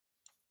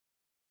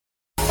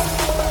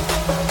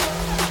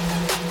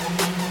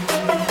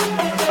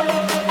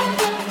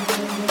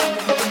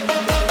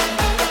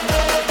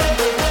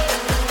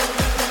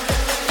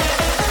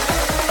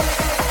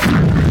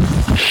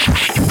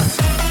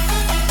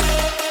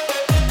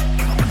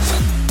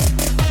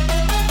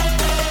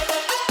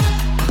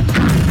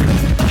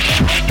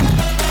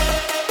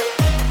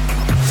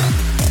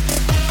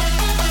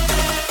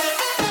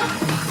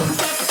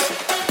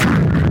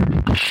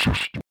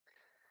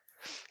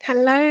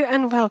Hello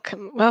and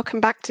welcome.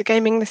 Welcome back to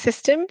Gaming the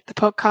System, the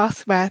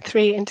podcast where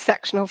three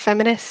intersectional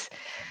feminists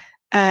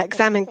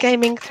examine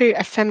gaming through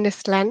a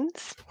feminist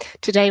lens.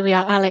 Today we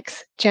are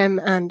Alex, Jem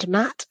and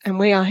Matt, and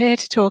we are here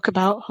to talk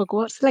about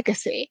Hogwarts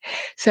Legacy.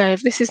 So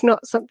if this is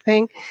not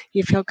something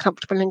you feel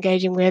comfortable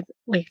engaging with,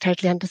 we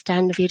totally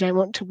understand. If you don't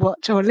want to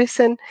watch or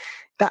listen,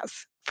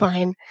 that's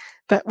fine.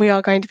 But we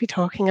are going to be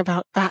talking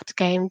about that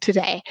game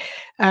today.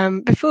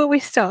 Before we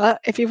start,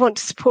 if you want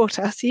to support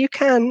us, you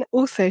can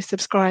also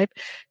subscribe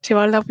to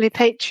our lovely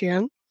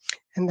Patreon.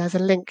 And there's a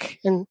link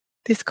in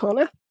this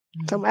corner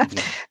somewhere,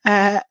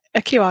 a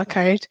QR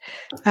code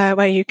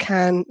where you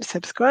can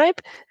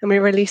subscribe. And we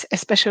release a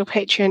special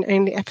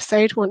Patreon-only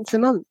episode once a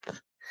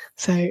month.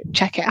 So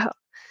check it out.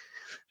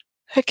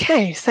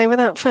 Okay, so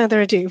without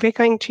further ado, we're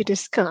going to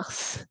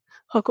discuss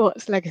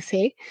Hogwarts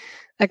Legacy,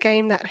 a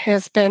game that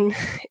has been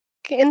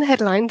in the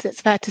headlines, it's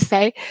fair to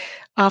say,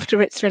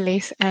 after its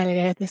release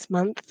earlier this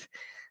month.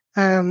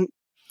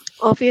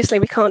 Obviously,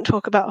 we can't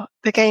talk about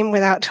the game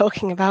without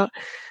talking about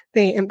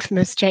the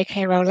infamous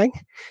J.K. Rowling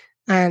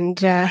and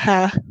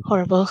her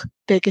horrible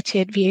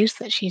bigoted views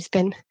that she's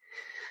been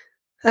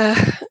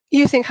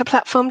using her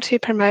platform to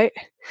promote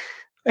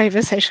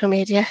over social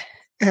media,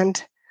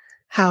 and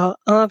how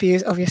our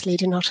views obviously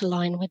do not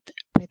align with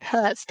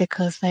hers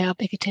because they are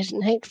bigoted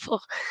and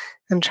hateful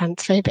and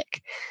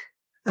transphobic.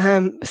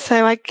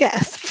 So I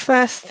guess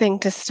first thing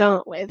to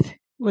start with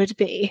would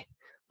be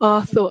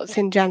our thoughts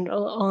in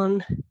general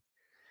on,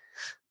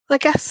 I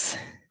guess,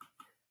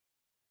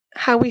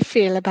 how we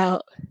feel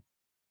about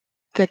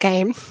the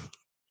game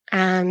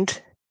and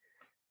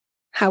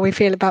how we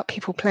feel about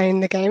people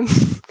playing the game.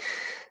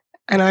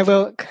 And I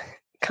will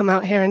come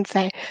out here and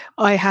say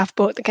I have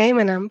bought the game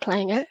and I'm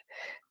playing it,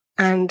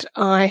 and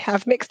I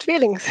have mixed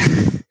feelings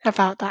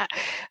about that.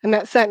 And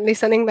that's certainly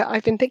something that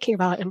I've been thinking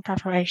about in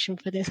preparation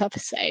for this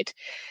episode.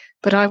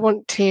 But I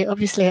want to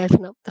obviously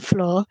open up the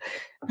floor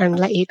and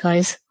let you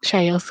guys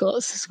share your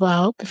thoughts as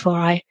well before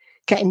I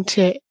get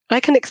into it. I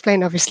can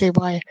explain obviously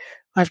why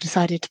I've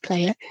decided to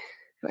play it,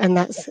 and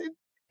that's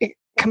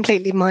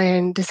completely my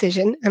own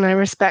decision, and I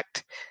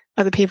respect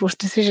other people's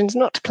decisions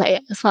not to play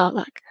it as well.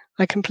 Like,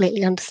 I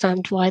completely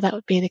understand why that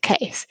would be the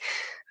case.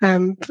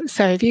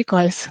 So if you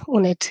guys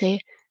wanted to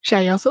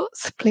share your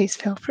thoughts, please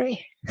feel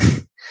free.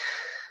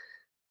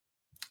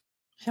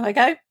 Shall I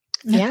go?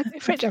 Yeah, go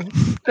for it, Jem.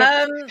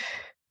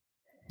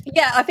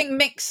 Yeah, I think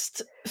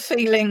mixed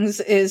feelings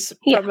is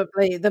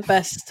probably the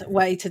best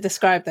way to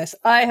describe this.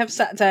 I have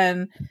sat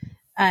down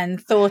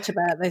and thought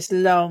about this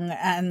long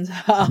and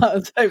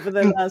hard over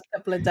the last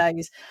couple of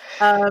days.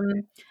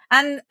 And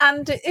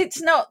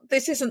it's not,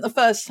 this isn't the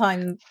first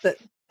time that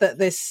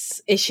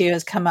this issue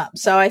has come up.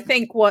 So I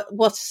think what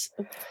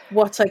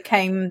I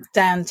came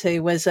down to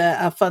was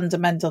a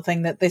fundamental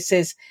thing, that this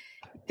is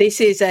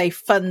a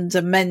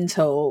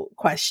fundamental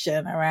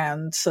question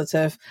around sort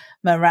of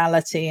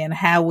morality and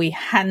how we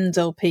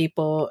handle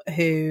people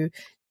who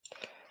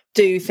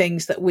do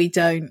things that we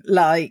don't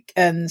like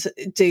and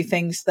do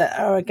things that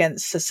are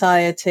against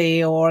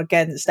society or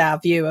against our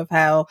view of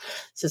how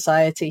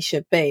society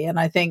should be. And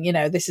I think,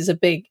 this is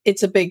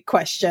it's a big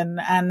question,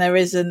 and there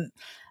isn't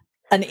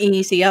an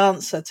easy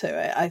answer to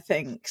it, I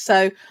think.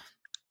 So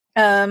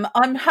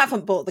I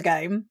haven't bought the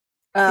game,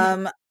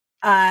 and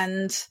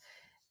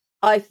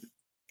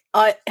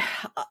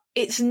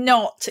it's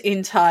not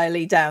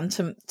entirely down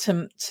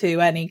to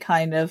any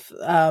kind of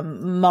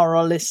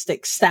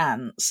moralistic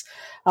stance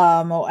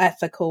or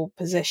ethical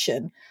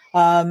position.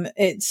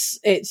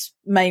 It's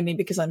mainly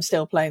because I'm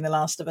still playing The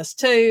Last of Us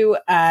 2,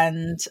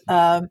 and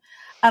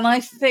I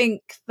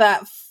think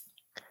that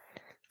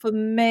for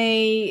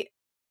me,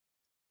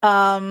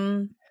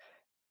 I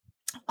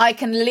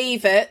can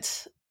leave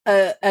it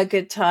a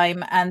good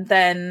time and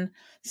then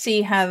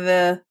see how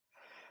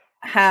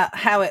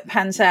it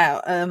pans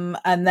out,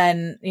 and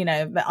then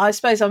I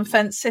suppose I'm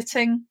fence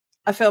sitting.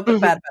 I feel a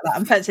bit bad about that.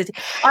 I'm fence sitting.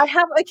 I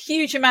have a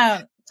huge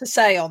amount to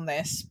say on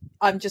this.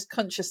 I'm just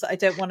conscious that I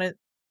don't want to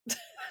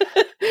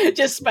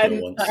just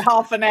spend like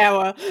half an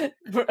hour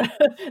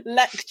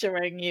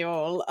lecturing you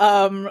all.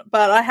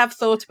 But I have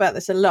thought about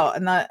this a lot,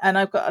 and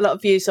I've got a lot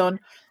of views on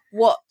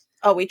what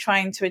are we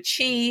trying to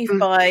achieve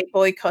by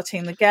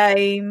boycotting the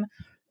game.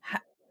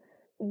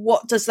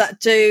 What does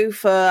that do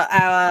for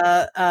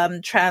our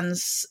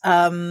trans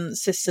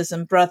sisters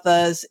and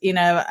brothers,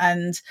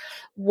 and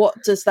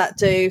what does that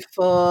do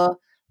for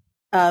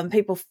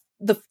people,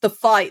 the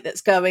fight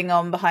that's going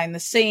on behind the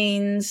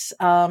scenes,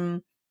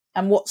 and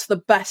what's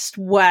the best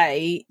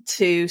way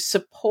to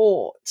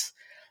support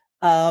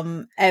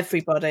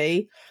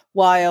everybody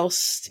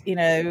whilst,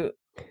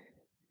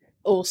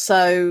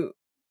 also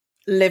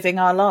living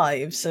our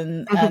lives,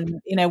 and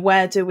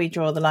where do we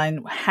draw the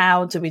line?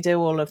 How do we do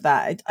all of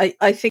that?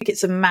 I think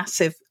it's a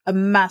massive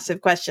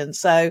question.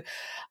 So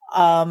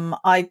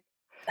I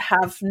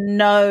have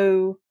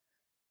no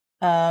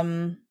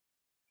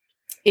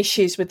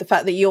issues with the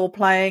fact that you're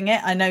playing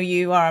it. I know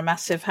you are a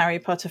massive Harry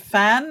Potter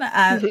fan,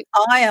 and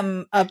I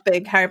am a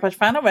big Harry Potter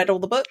fan. I read all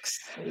the books,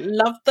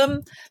 loved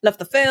them, loved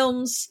the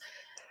films,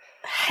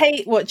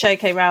 hate what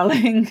J.K.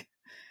 Rowling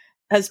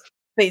has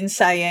been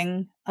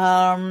saying.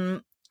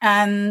 And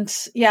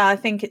yeah, I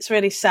think it's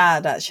really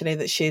sad actually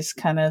that she's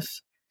kind of,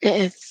 it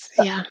is,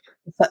 yeah,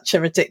 such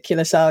a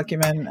ridiculous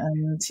argument,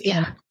 and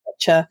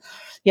such a,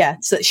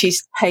 so that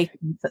she's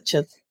taken such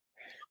a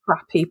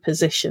crappy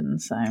position.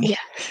 So yeah.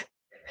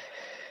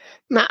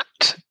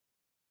 Matt,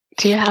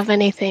 do you have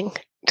anything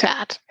to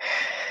add?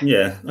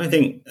 Yeah, I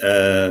think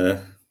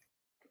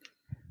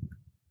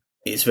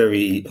it's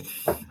very.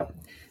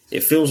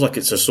 It feels like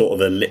it's a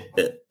sort of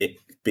it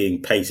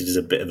being painted as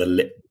a bit of a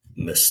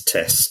litmus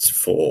test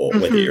for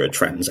whether you're a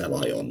trans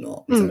ally or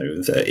not. So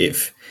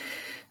that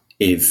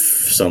if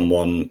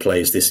someone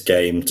plays this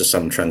game to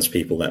some trans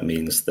people, that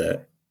means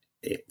that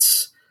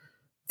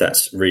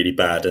that's really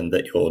bad and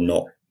that you're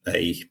not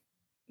a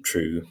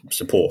true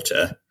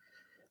supporter.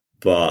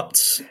 But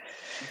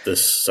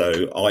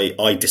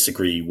I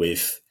disagree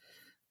with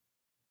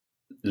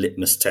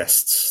litmus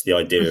tests, the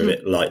idea of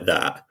it like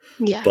that.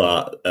 Yeah.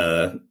 But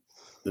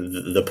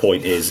the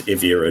point is,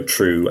 if you're a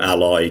true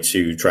ally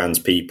to trans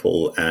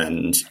people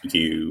and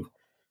you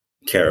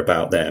care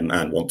about them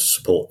and want to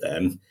support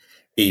them,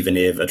 even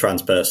if a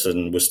trans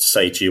person was to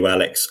say to you,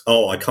 Alex,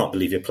 oh, I can't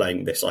believe you're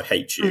playing this, I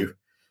hate you,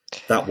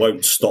 that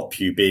won't stop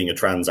you being a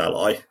trans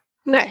ally.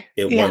 No.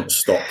 It won't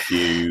stop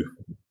you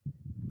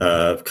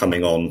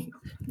coming on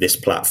this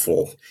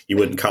platform. You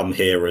wouldn't come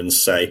here and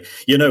say,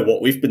 you know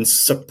what, we've been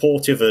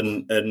supportive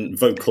and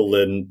vocal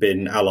and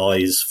been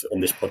allies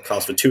on this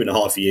podcast for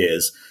 2.5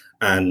 years,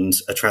 and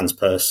a trans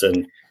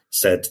person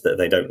said that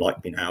they don't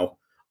like me now.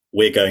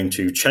 We're going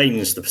to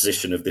change the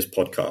position of this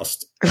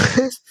podcast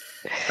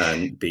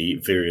and be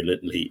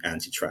virulently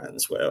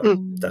anti-trans. Well,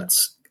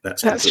 that's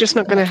just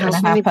not going to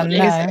happen. Anybody,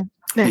 is it?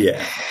 No.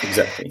 Yeah,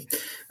 exactly.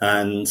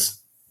 And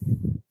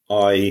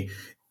I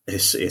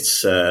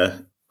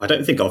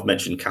don't think I've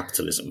mentioned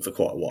capitalism for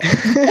quite a while,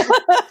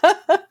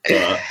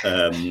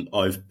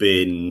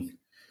 but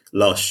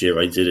last year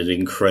I did an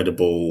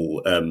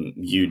incredible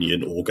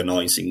union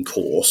organising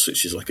course,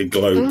 which is like a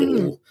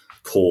global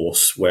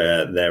course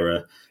where there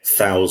are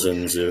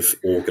thousands of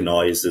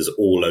organisers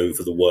all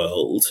over the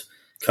world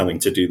coming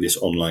to do this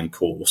online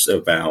course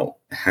about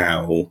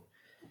how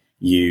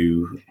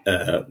you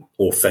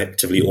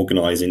effectively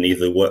organise in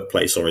either the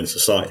workplace or in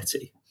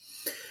society.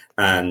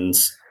 And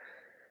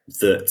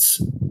that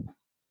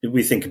if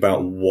we think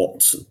about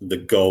what the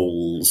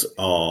goals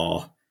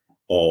are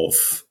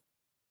of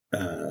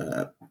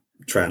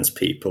trans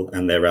people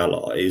and their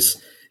allies,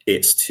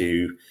 it's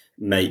to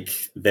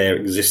make their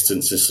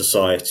existence in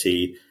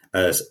society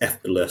as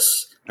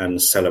effortless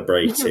and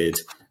celebrated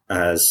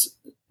as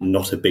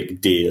not a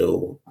big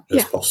deal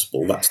as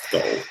possible. That's the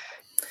goal.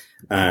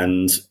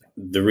 And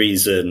the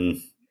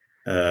reason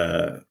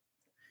we're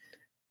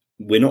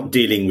not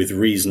dealing with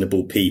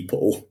reasonable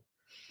people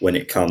when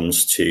it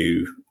comes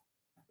to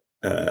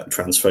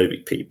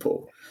transphobic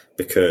people,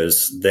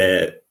 because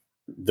the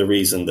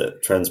reason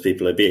that trans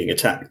people are being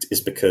attacked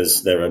is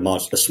because they're a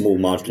small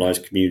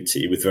marginalised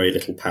community with very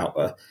little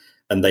power,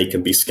 and they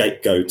can be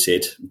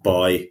scapegoated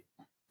by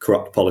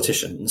corrupt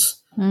politicians.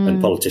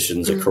 And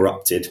politicians are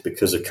corrupted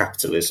because of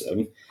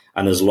capitalism.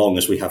 And as long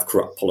as we have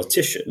corrupt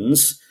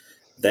politicians,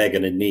 they're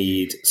going to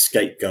need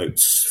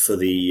scapegoats for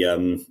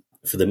the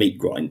meat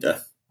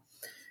grinder.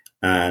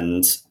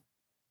 And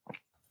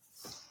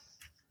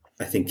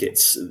I think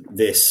it's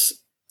this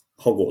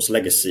Hogwarts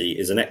Legacy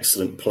is an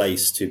excellent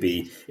place to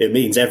be. It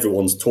means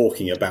everyone's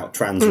talking about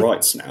trans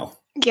rights now.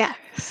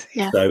 Yes.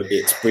 Yeah. So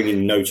it's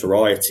bringing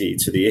notoriety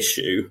to the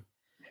issue.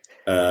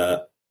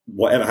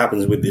 Whatever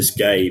happens with this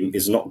game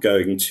is not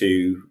going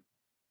to.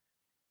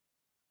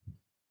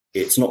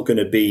 It's not going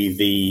to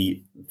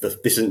be this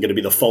isn't going to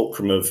be the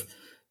fulcrum of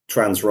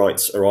trans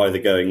rights are either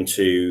going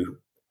to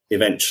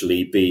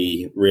eventually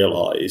be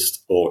realised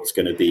or it's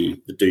going to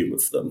be the doom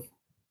of them.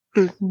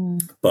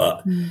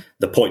 But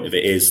the point of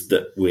it is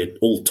that we're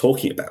all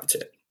talking about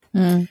it.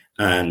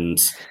 And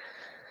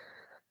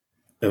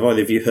have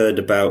either of you heard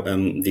about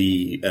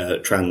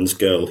the trans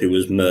girl who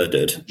was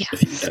murdered a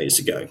few days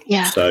ago?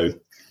 Yeah. So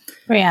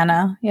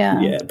Brianna,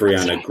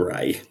 Brianna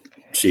Gray.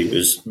 She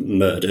was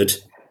murdered,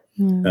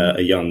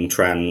 a young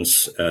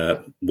trans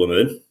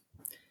woman,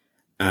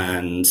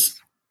 and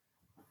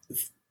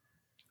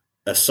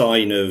a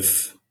sign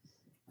of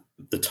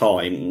the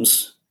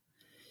times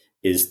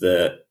is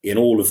that in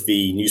all of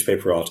the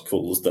newspaper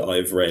articles that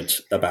I've read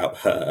about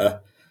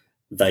her,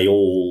 they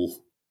all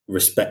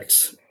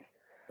respect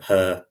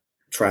her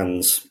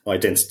trans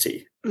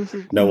identity.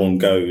 No one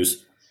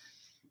goes,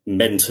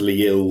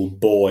 mentally ill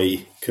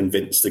boy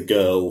convinced the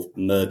girl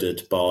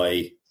murdered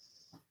by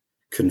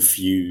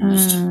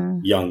confused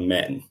young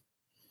men.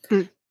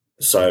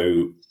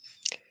 So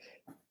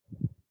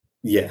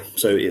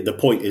the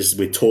point is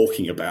we're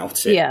talking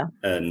about it.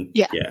 And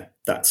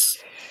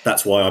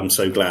that's why I'm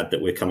so glad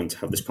that we're coming to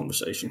have this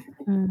conversation.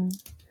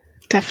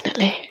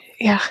 Definitely.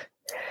 Yeah.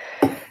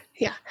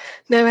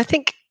 No, I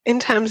think in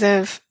terms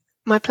of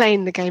my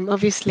playing the game,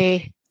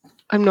 obviously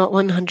I'm not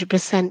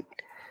 100%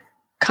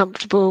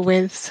 comfortable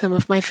with some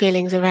of my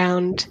feelings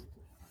around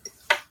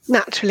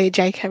naturally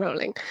J.K.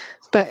 Rowling,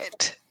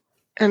 but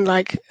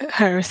like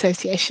her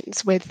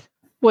associations with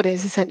what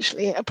is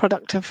essentially a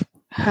product of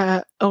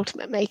her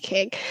ultimate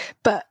making.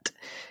 But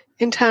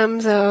in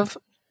terms of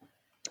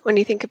when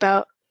you think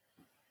about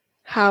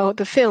how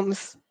the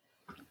films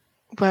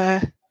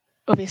were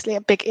obviously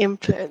a big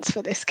influence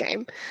for this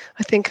game,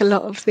 I think a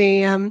lot of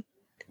the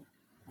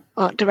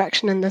art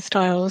direction and the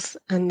styles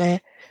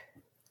and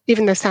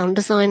even the sound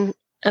design,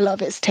 a lot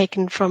of it's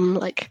taken from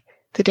like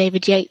the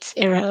David Yates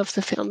era of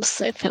the films,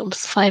 so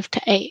films 5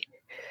 to 8.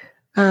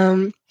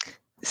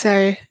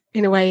 So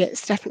in a way,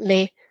 it's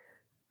definitely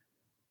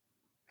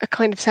a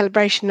kind of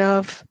celebration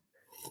of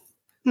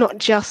not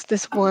just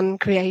this one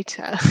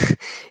creator.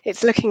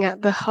 It's looking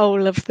at the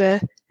whole of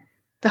the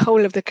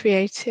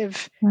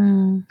creative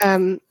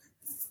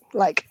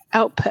like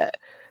output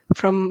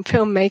from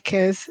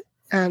filmmakers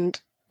and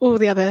all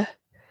the other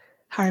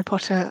Harry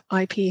Potter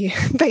IP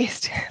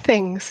based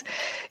things.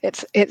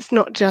 It's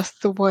not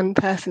just the one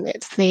person,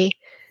 it's the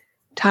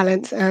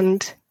talents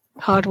and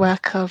hard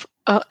work of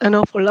an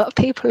awful lot of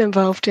people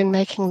involved in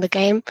making the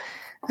game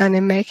and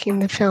in making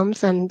the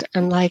films, and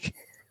like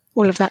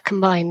all of that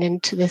combined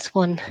into this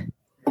one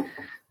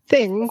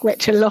thing,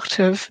 which a lot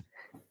of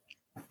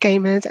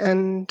gamers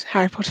and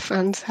Harry Potter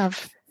fans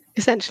have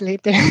essentially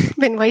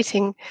been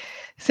waiting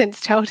since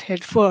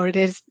childhood for. It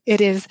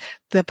is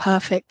the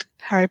perfect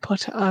Harry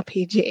Potter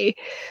RPG,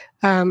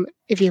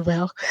 if you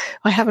will.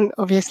 I haven't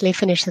obviously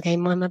finished the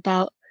game. I'm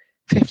about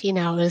 15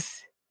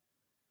 hours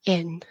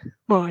in,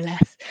 more or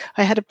less.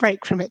 I had a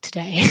break from it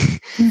today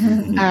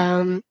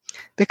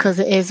because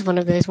it is one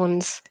of those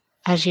ones,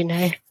 as you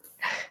know,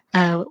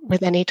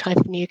 with any type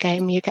of new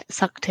game, you get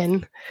sucked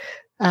in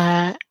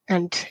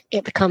and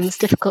it becomes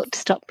difficult to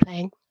stop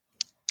playing.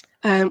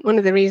 One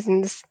of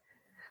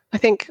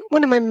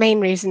my main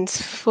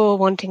reasons for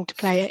wanting to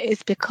play it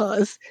is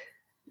because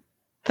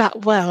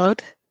that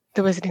world,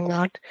 the Wizarding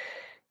World,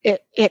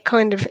 it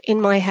kind of, in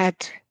my head,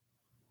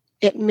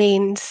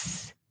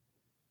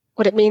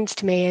 what it means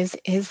to me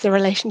is the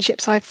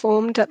relationships I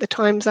formed at the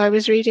times I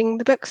was reading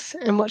the books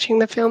and watching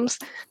the films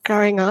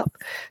growing up.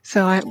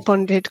 So I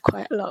bonded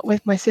quite a lot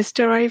with my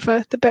sister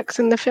over the books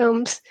and the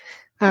films,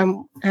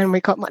 and we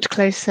got much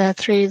closer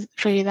through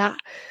that.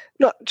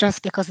 Not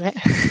just because of it,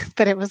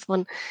 but it was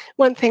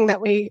one thing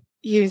that we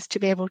used to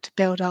be able to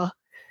build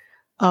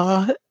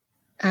our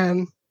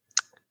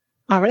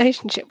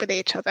relationship with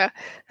each other,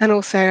 and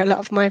also a lot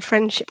of my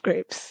friendship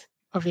groups.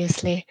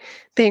 Obviously,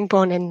 being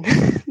born in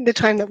the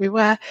time that we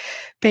were,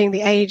 being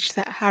the age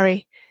that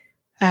Harry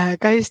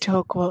goes to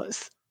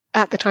Hogwarts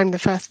at the time the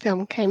first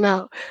film came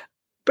out,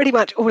 pretty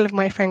much all of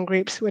my friend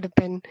groups would have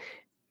been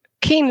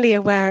keenly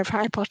aware of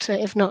Harry Potter,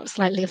 if not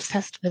slightly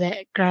obsessed with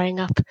it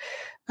growing up.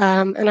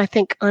 And I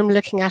think I'm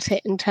looking at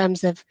it in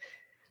terms of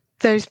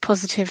those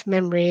positive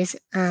memories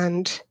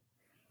and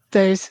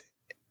those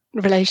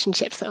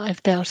relationships that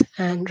I've built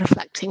and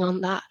reflecting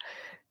on that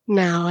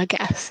now, I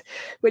guess,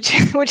 which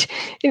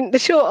in the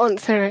short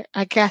answer,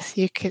 I guess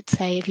you could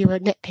say, if you were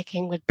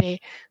nitpicking, would be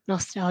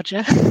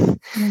nostalgia.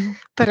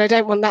 But I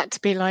don't want that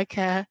to be like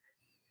an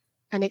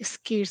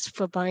excuse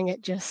for buying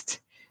it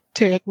just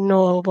to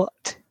ignore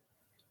what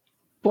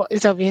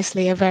is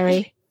obviously a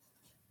very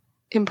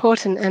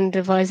important and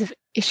divisive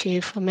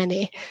issue for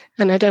many,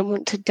 and I don't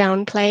want to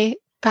downplay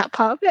that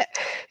part of it.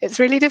 It's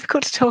really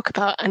difficult to talk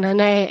about, and I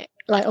know,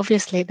 like,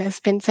 obviously there's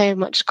been so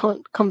much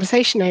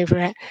conversation over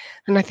it,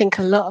 and I think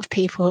a lot of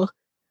people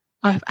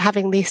are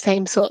having these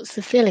same sorts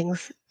of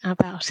feelings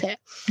about it,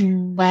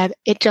 where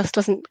it just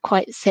doesn't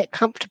quite sit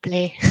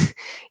comfortably,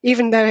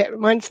 even though it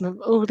reminds them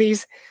of all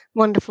these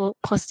wonderful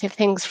positive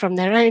things from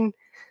their own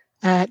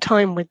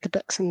time with the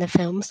books and the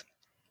films,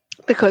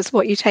 because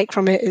what you take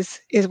from it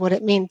is what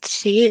it means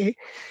to you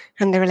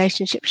and the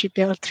relationships you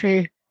build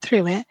through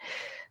it.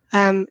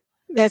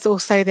 There's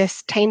also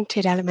this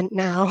tainted element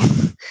now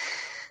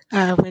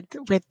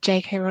with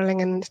J.K.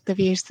 Rowling and the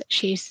views that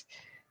she's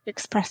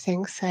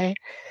expressing. So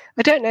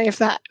I don't know if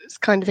that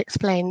kind of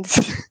explains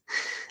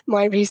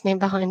my reasoning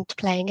behind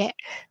playing it.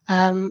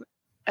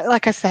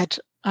 Like I said,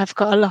 I've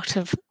got a lot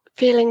of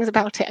feelings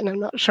about it, and I'm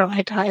not sure I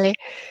entirely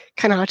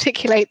can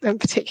articulate them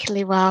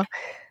particularly well.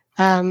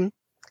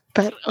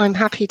 But I'm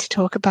happy to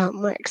talk about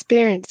my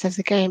experience of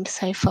the game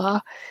so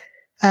far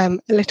a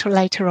little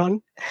later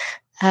on.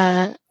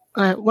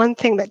 One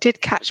thing that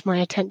did catch my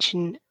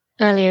attention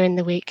earlier in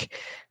the week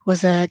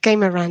was a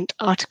Gamer Rant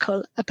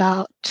article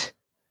about,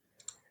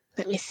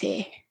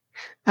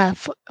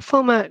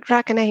 former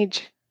Dragon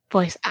Age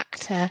voice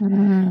actor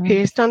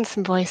who's done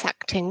some voice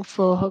acting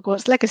for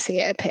Hogwarts Legacy,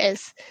 it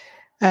appears,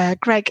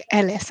 Greg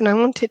Ellis. And I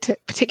wanted to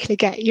particularly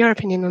get your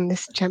opinion on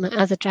this, Gemma,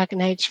 as a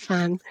Dragon Age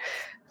fan.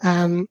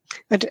 I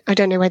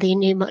don't know whether you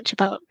knew much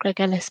about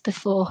Greg Ellis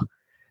before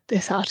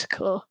this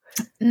article.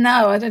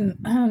 No, I didn't.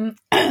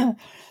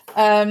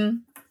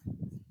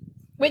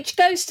 Which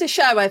goes to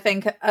show, I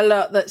think, a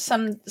lot that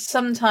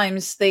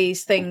sometimes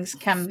these things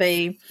can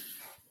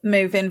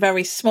move in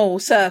very small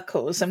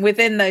circles, and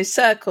within those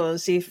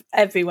circles,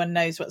 everyone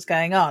knows what's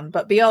going on.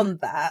 But beyond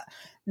that,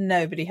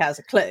 nobody has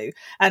a clue.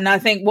 And I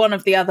think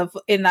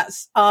in that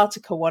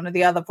article, one of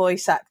the other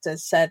voice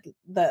actors said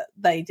that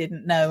they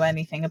didn't know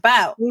anything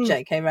about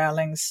J.K.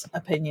 Rowling's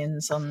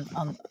opinions on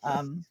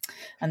and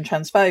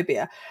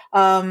transphobia,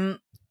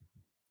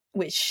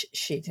 which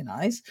she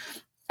denies.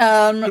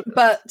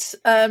 But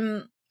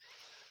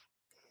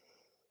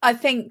I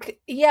think,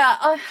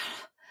 I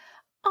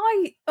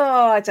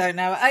don't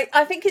know.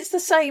 I think it's the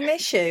same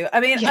issue. I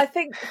mean, I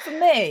think for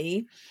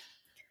me,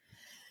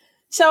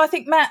 so I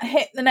think Matt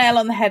hit the nail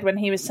on the head when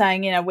he was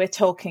saying, we're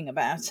talking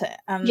about it.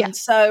 And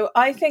so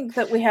I think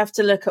that we have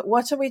to look at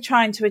what are we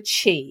trying to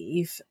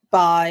achieve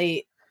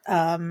by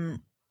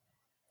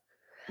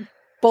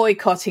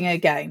boycotting a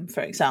game, for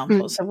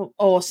example,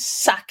 or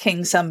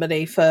sacking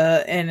somebody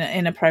for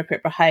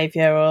inappropriate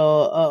behaviour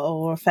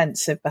or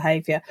offensive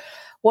behaviour.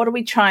 What are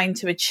we trying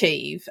to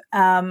achieve?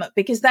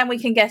 Because then we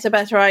can get a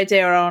better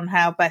idea on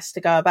how best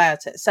to go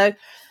about it. So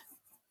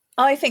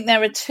I think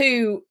there are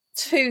two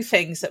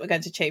things that we're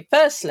going to achieve.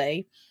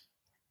 Firstly,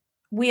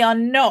 we are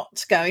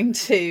not going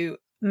to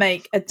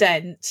make a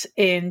dent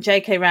in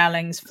J.K.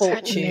 Rowling's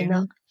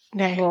fortune,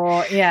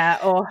 or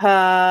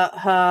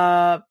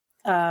her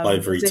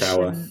ivory position.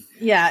 tower.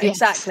 Yeah,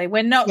 exactly.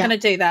 We're not going to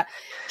do that.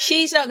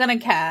 She's not going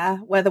to care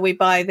whether we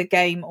buy the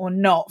game or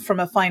not from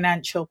a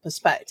financial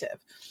perspective.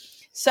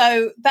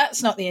 So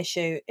that's not the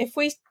issue.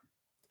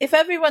 If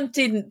everyone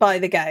didn't buy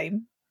the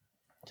game,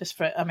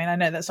 I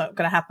know that's not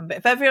going to happen, but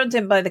if everyone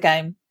didn't buy the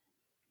game,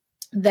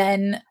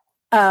 then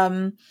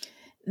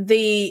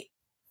the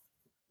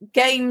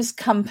games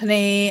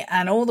company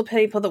and all the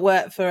people that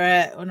work for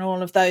it and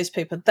all of those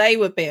people, they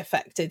would be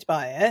affected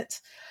by it.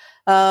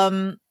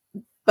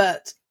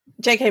 But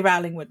J.K.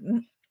 Rowling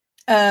wouldn't.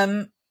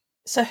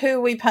 So who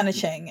are we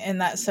punishing in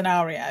that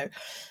scenario?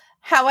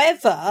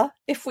 However,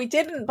 if we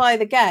didn't buy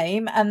the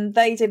game and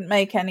they didn't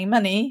make any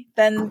money,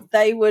 then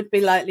they would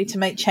be likely to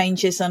make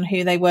changes on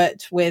who they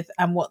worked with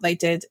and what they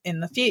did in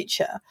the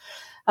future.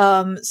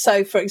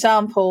 So, for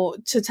example,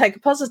 to take a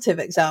positive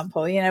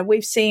example,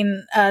 we've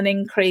seen an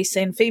increase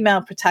in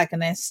female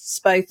protagonists,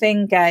 both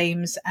in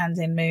games and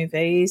in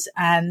movies,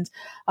 and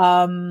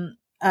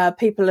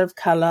people of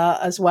colour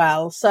as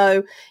well.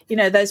 So,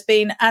 there's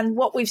been, and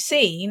what we've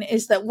seen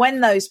is that when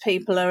those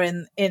people are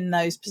in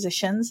those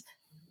positions,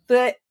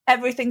 that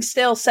everything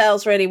still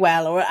sells really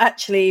well, or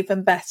actually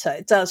even better.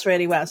 It does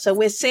really well. So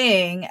we're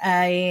seeing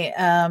a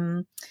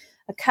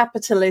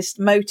capitalist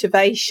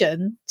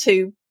motivation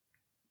to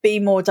be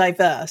more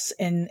diverse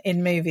in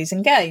movies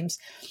and games.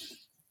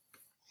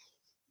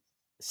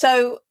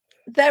 So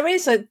there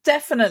is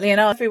definitely,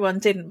 and everyone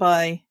didn't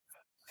buy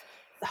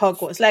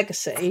Hogwarts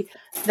Legacy,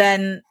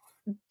 then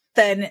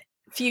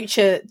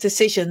future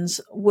decisions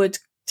would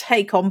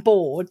take on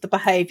board the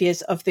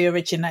behaviours of the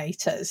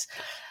originators.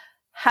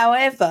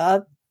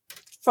 However,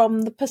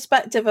 from the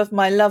perspective of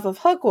my love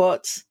of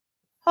Hogwarts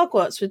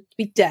would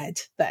be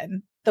dead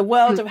then. The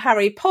world of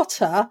Harry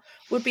Potter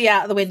would be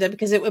out of the window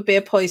because it would be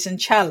a poison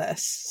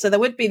chalice. So there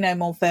would be no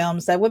more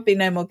films, there would be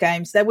no more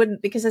games, there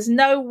wouldn't, because there's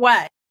no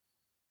way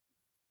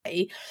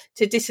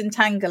to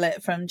disentangle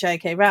it from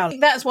J.K. Rowling.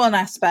 That's one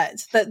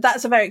aspect.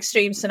 That's a very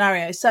extreme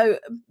scenario. So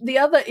the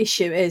other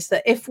issue is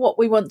that if what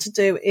we want to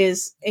do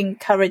is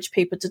encourage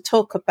people to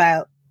talk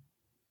about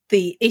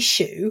the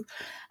issue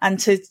and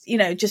to,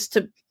 just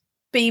to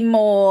be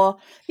more,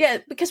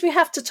 because we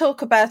have to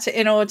talk about it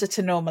in order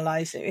to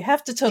normalize it. We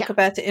have to talk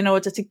about it in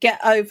order to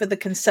get over the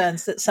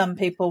concerns that some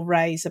people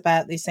raise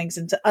about these things,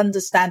 and to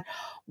understand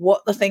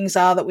what the things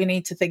are that we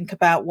need to think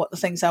about, what the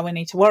things are we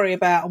need to worry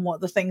about, and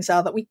what the things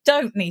are that we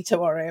don't need to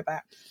worry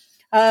about.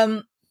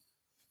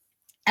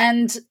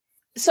 And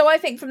so I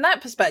think from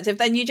that perspective,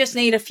 then you just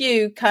need a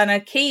few kind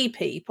of key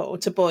people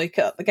to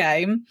boycott the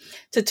game,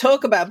 to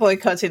talk about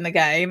boycotting the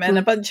game, and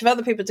a bunch of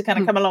other people to kind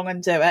of come along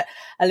and do it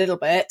a little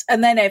bit.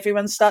 And then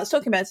everyone starts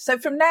talking about it. So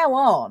from now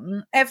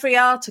on, every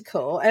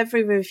article,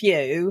 every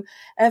review,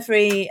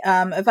 every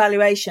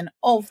evaluation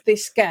of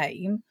this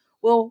game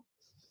will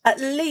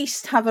at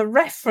least have a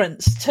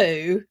reference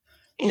to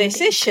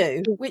this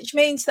issue, which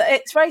means that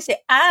it's racist.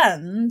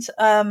 And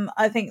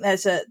I think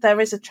there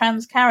is a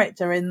trans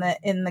character in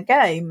the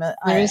game.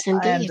 There is I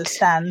indeed.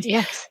 understand.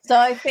 Yes. So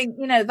I think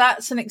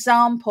that's an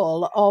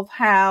example of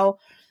how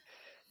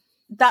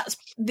that's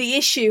the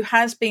issue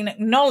has been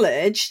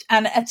acknowledged,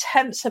 and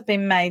attempts have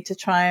been made to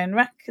try and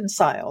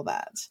reconcile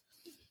that.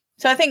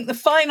 So I think the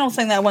final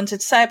thing that I wanted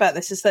to say about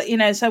this is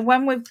that so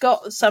when we've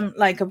got some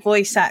like a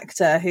voice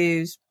actor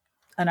who's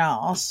an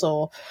arse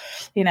or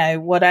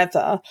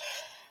whatever.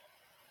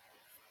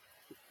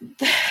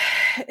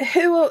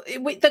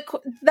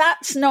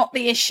 That's not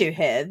the issue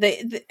here.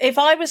 If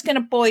I was going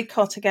to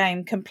boycott a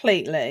game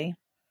completely,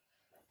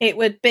 it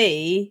would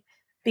be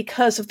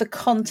because of the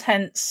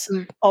contents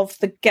of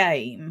the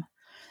game.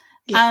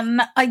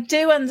 And I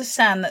do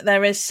understand that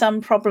there is some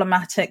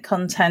problematic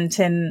content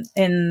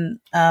in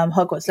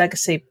Hogwarts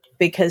Legacy,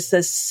 because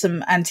there's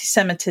some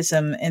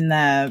anti-Semitism in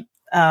there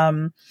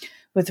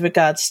with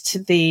regards to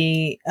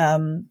the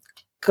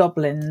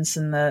goblins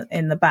in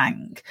the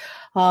bank.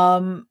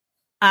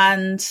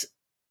 And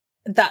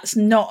that's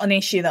not an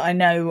issue that I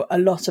know a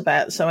lot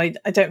about, so I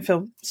don't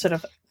feel sort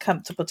of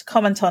comfortable to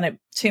comment on it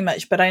too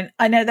much, but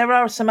I know there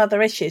are some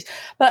other issues.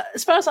 But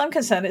as far as I'm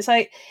concerned, it's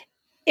like,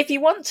 if you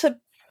want to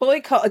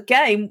boycott a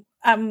game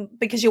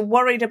because you're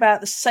worried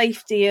about the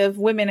safety of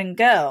women and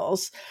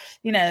girls,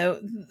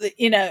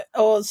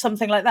 or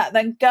something like that,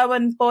 then go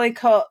and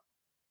boycott,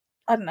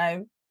 I don't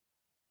know.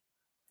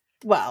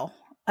 Well,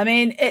 I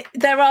mean,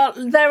 there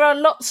are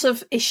lots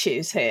of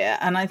issues here,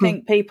 and I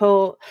think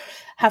people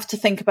have to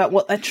think about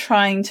what they're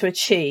trying to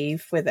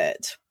achieve with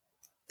it.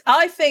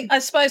 I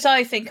suppose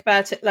I think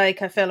about it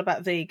like I feel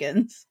about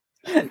vegans.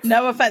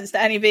 No offense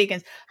to any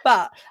vegans,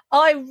 but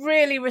I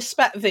really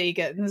respect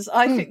vegans.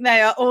 I think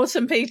they are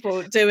awesome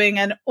people doing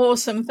an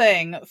awesome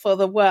thing for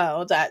the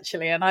world,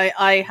 actually. And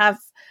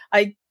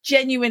I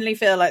genuinely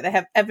feel like they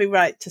have every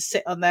right to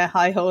sit on their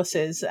high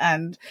horses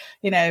and,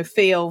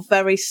 feel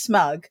very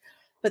smug.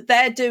 But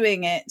they're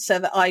doing it so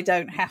that I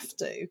don't have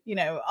to.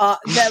 There are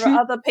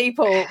other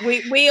people.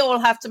 We all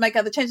have to make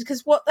other changes,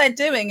 because what they're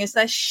doing is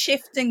they're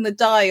shifting the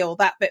dial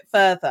that bit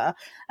further,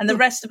 and the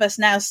rest of us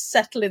now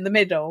settle in the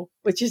middle,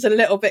 which is a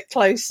little bit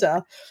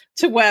closer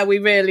to where we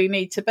really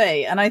need to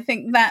be. And I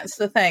think that's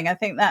the thing. I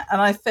think that, and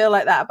I feel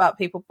like that about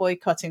people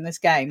boycotting this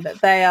game,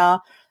 that they're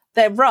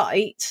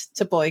right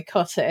to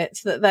boycott it,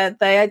 that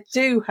they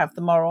do have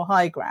the moral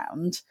high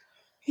ground.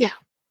 Yeah.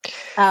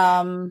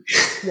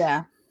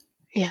 Yeah.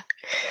 Yeah.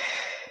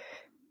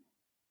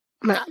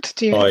 Matt,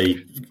 do you...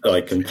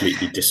 I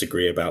completely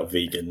disagree about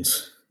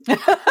vegans.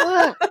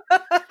 I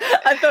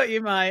thought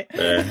you might.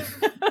 Yeah.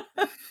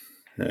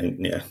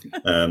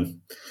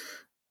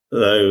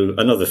 Though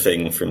another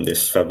thing from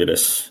this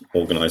fabulous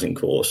organising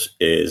course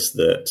is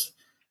that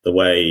the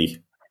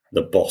way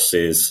the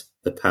bosses,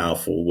 the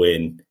powerful,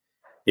 win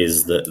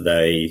is that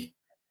they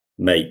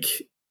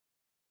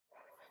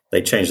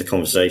change the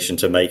conversation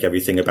to make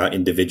everything about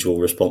individual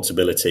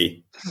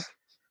responsibility.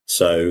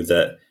 So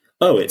that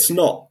it's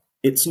not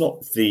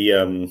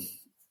the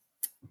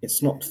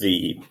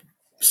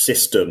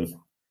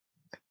system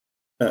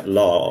at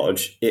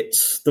large,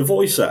 it's the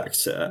voice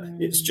actor,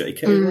 it's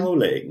J.K.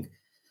 Rowling,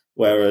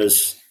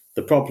 whereas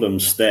the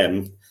problems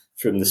stem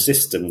from the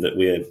system that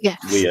we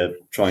are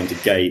trying to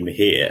game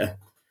here,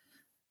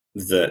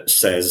 that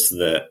says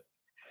that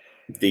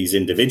these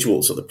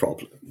individuals are the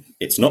problem.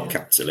 It's not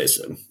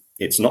capitalism,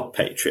 it's not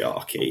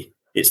patriarchy,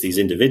 it's these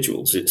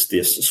individuals, it's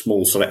this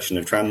small selection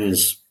of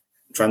trans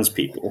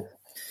people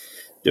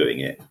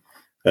doing it.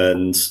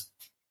 And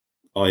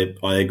I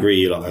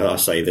agree, like I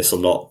say this a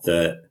lot,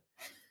 that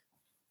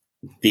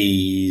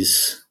the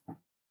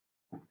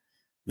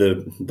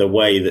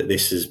way that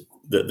this is,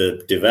 that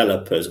the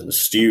developers and the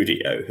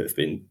studio have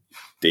been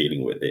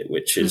dealing with it,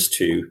 which is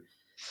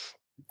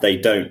they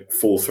don't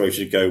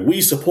full-throated go,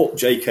 we support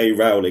J.K.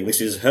 Rowling,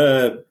 this is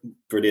her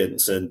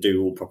brilliance, and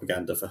do all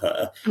propaganda for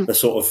her.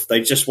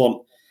 They just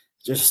want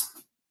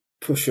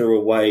push her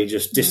away,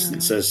 just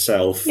distance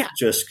herself,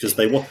 just because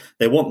they want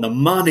the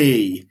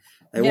money.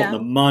 They want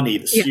the money.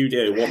 The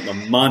studio want the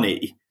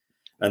money.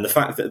 And the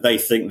fact that they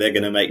think they're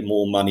going to make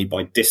more money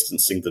by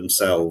distancing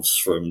themselves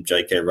from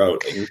J.K.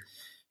 Rowling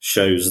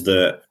shows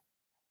that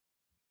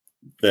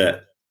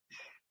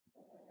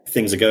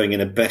things are going in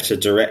a better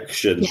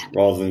direction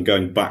rather than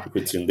going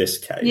backwards in this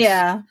case.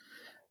 Yeah.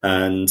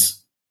 And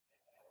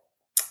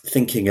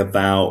thinking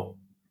about,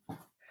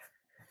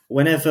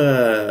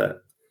 whenever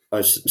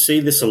I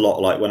see this a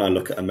lot, like when I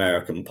look at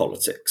American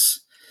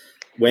politics,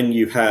 when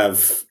you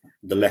have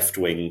the left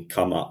wing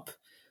come up,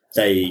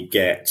 they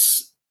get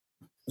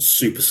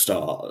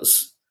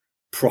superstars,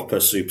 proper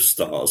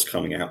superstars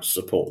coming out to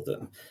support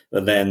them.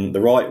 But then the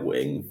right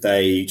wing,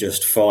 they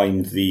just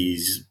find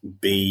these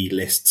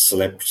B-list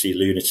celebrity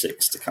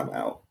lunatics to come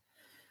out.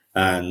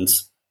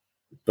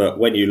 But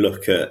when you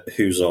look at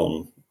who's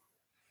on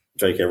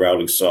J.K.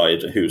 Rowling's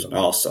side and who's on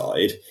our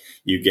side,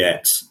 you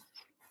get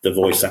the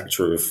voice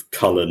actor of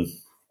Cullen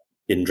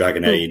in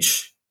Dragon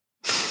Age,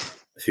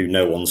 who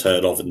no one's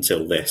heard of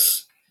until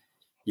this.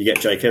 You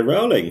get J.K.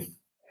 Rowling,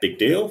 big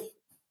deal.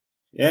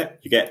 Yeah,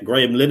 you get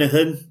Graham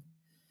Linehan,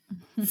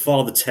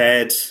 Father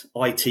Ted,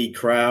 IT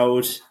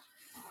Crowd,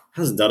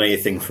 hasn't done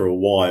anything for a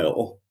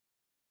while.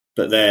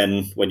 But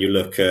then when you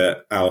look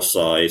at our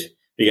side,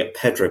 you get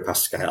Pedro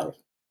Pascal.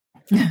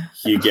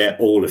 You get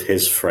all of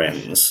his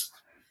friends.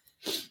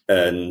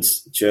 And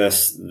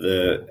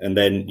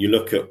then you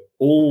look at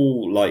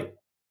all, like,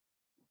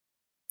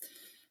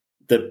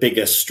 the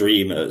bigger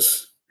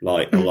streamers,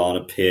 like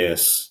Alana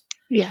Pierce.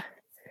 Yeah.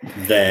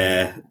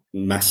 They're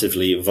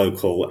massively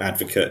vocal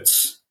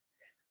advocates.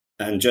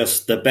 And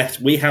just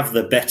we have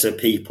the better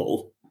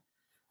people.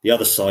 The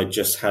other side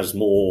just has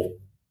more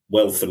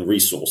wealth and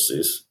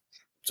resources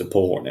to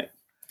pour on it.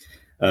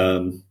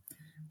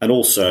 And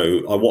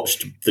also, I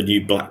watched the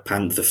new Black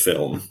Panther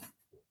film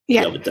the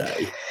other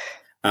day,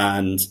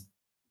 and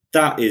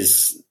that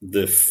is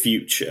the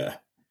future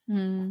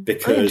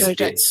because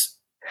it's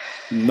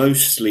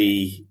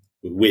mostly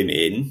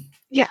women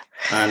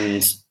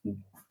and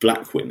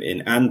black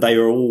women, and they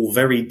are all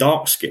very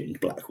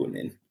dark-skinned black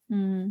women,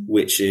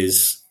 which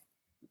is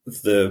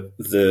the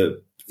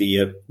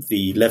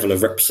the level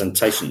of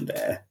representation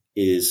there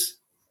is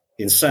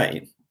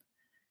insane.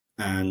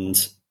 And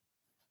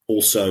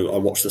also, I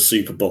watched the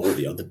Super Bowl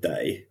the other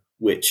day,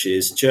 which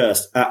is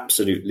just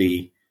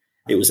absolutely,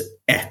 it was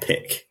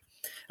epic.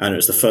 And it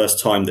was the first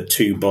time that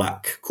two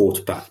black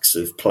quarterbacks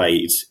have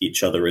played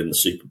each other in the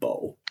Super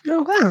Bowl.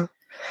 Oh, wow.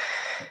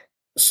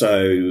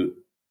 So,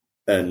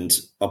 and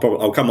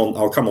I'll come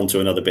on to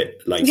another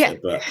bit later. Yeah.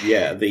 But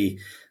yeah, the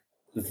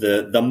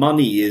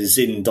money is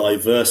in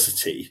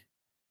diversity.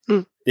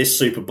 This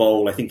Super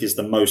Bowl, I think, is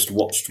the most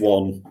watched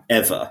one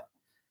ever.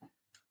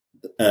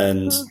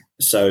 And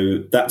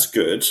so that's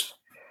good.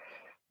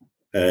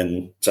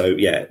 And so,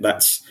 yeah,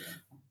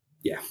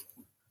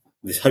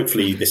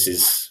 hopefully this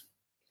is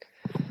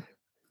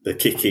the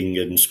kicking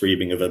and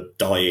screaming of a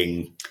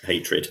dying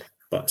hatred.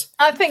 But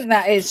I think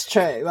that is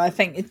true. I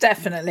think it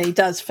definitely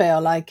does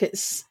feel like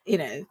it's,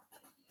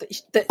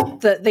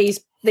 that these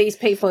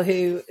people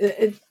who,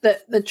 the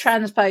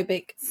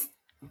transphobic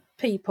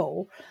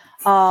people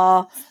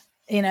are,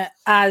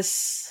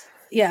 as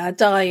a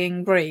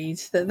dying breed,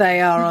 that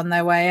they are on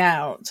their way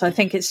out. So I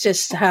think it's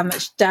just how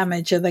much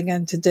damage are they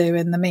going to do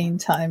in the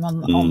meantime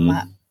on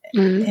that,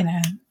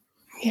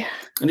 Yeah.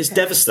 And it's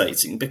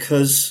devastating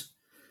because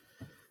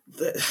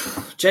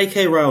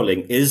J.K.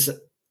 Rowling is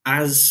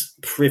as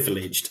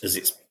privileged as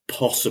it's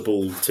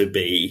possible to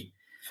be.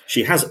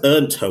 She has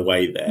earned her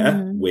way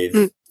there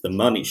with the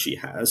money she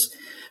has,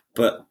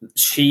 but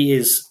she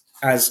is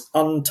as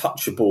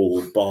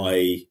untouchable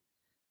by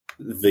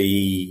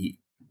the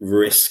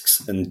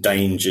risks and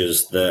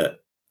dangers that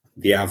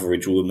the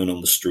average woman on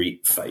the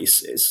street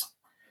faces.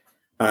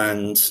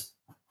 And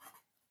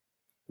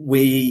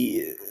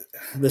the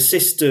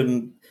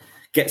system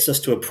gets us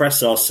to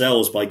oppress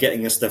ourselves by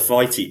getting us to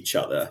fight each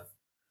other.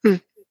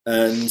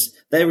 And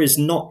there is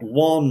not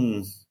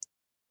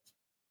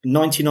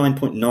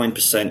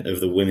 99.9% of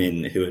the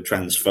women who are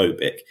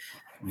transphobic.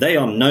 They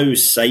are no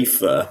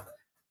safer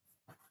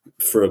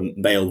from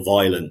male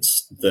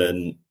violence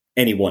than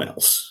anyone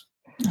else.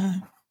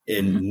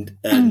 And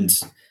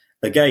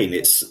again,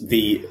 it's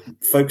the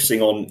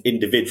focusing on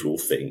individual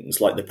things.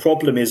 Like, the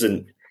problem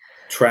isn't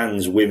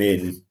trans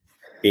women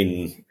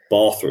in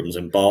bathrooms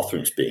and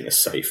bathrooms being a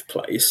safe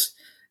place.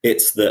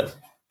 It's that,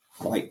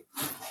 like,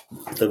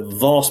 the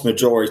vast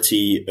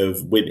majority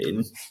of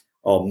women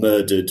are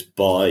murdered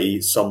by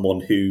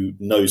someone who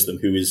knows them,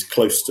 who is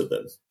close to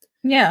them.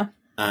 Yeah.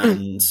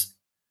 And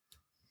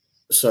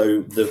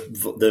so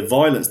the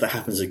violence that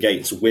happens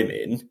against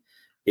women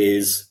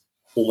is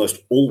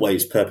almost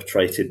always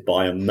perpetrated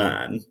by a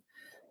man.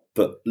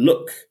 But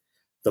look,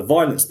 the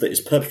violence that is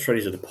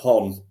perpetrated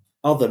upon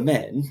other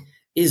men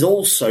is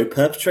also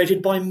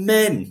perpetrated by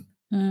men,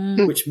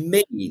 which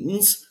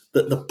means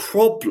that the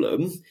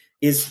problem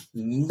is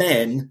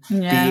men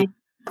being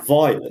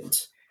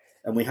violent.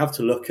 And we have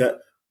to look at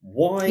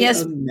why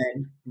are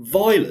men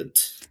violent?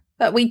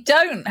 But we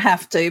don't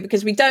have to,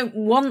 because we don't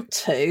want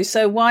to.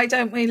 So why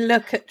don't we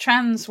look at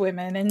trans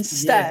women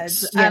instead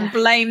and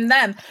blame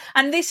them?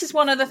 And this is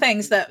one of the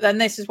things and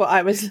this is what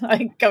I was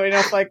like going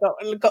off. I got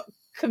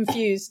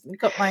confused,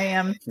 got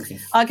my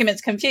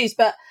arguments confused.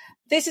 But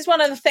this is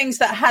one of the things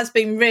that has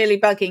been really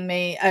bugging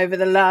me over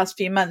the last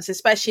few months,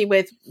 especially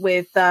with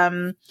what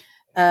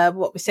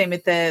we're seeing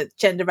with the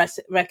gender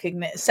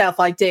recognition,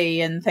 self-ID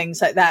and things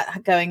like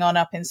that going on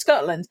up in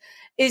Scotland,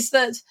 is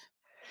that,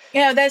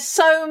 there's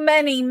so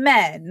many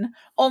men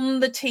on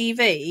the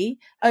TV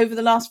over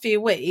the last few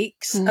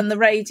weeks and the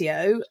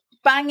radio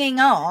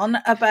banging on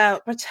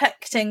about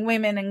protecting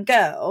women and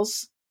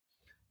girls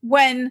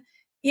when,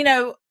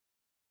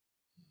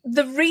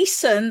 the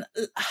recent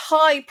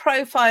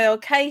high-profile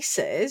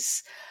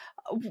cases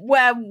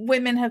where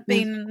women have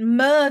been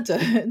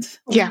murdered,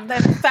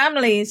 their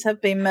families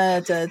have been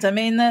murdered. I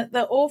mean,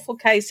 the awful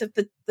case of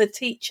the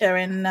teacher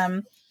in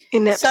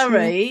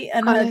Surrey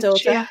and her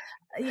daughter,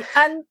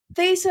 and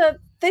this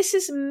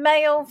is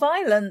male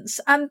violence,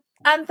 and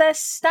they're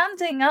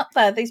standing up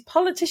there. These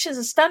politicians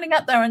are standing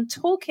up there and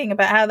talking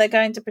about how they're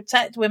going to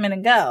protect women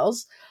and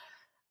girls,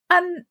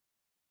 and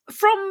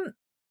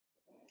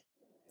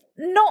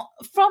not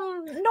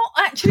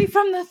actually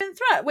from the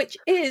threat, which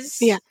is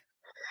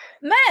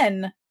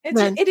men.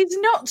 It is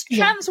not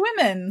trans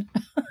women.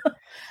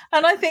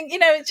 And I think,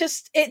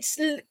 it's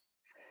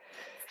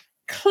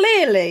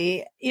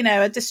clearly,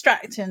 a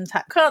distraction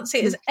tactic. Can't see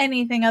it as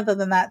anything other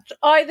than that,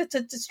 either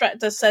to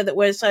distract us so that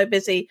we're so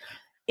busy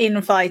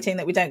infighting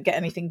that we don't get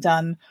anything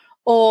done,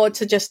 or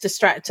to just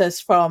distract us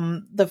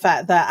from the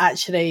fact that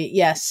actually,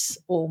 yes,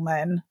 all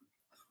men.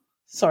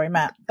 Sorry,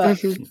 Matt, but,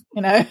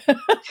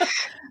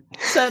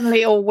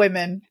 certainly all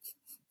women.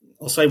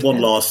 I'll say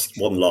one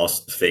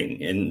last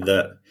thing, in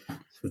that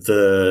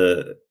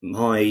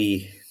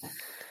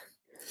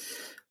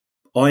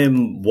I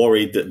am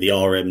worried that the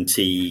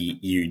RMT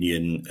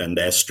union and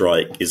their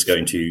strike is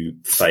going to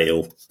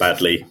fail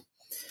badly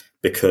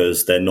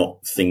because they're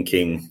not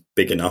thinking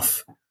big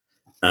enough,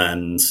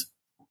 and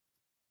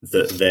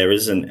that there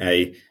isn't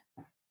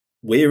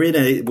we're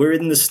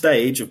in the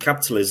stage of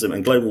capitalism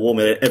and global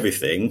warming and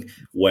everything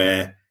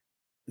where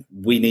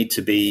we need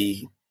to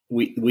be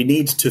we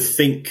need to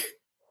think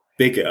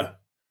bigger,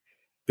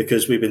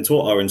 because we've been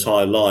taught our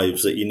entire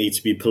lives that you need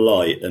to be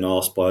polite and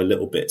ask by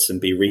little bits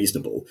and be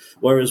reasonable.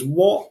 Whereas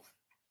what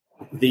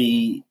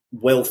the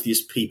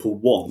wealthiest people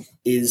want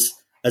is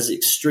as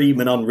extreme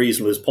and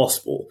unreasonable as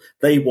possible.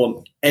 They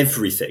want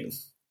everything.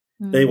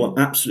 They want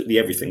absolutely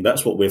everything.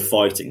 That's what we're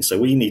fighting. So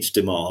we need to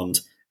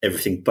demand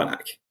everything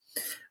back.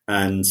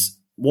 And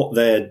what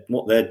they're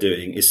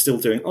doing is still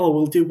doing,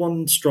 we'll do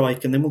one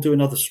strike and then we'll do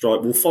another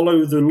strike. We'll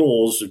follow the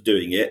laws of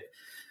doing it.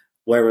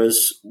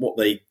 Whereas what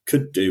they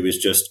could do is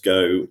just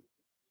go,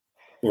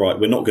 right,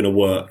 we're not going to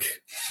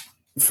work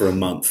for a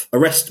month.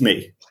 Arrest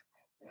me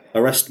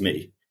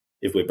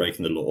if we're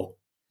breaking the law,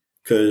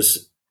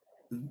 because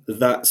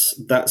that's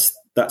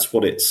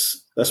what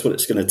it's going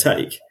to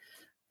take.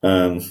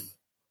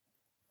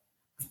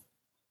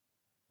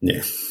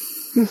 Yeah.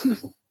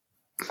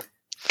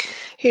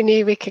 Who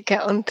knew we could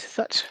get onto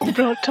such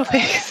broad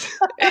topics?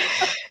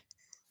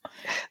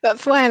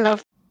 That's why I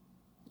love.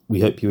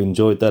 We hope you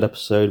enjoyed that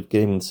episode of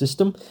Gaming the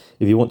System.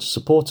 If you want to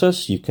support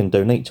us, you can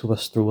donate to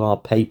us through our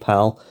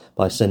PayPal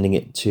by sending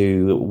it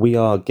to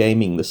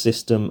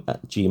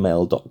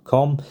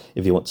wearegamingthesystem@gmail.com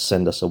if you want to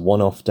send us a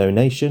one-off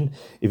donation.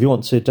 If you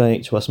want to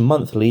donate to us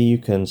monthly, you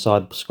can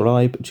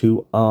subscribe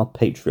to our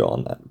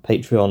Patreon at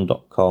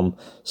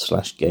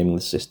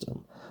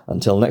patreon.com/gamingthesystem.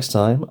 Until next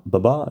time,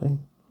 bye-bye.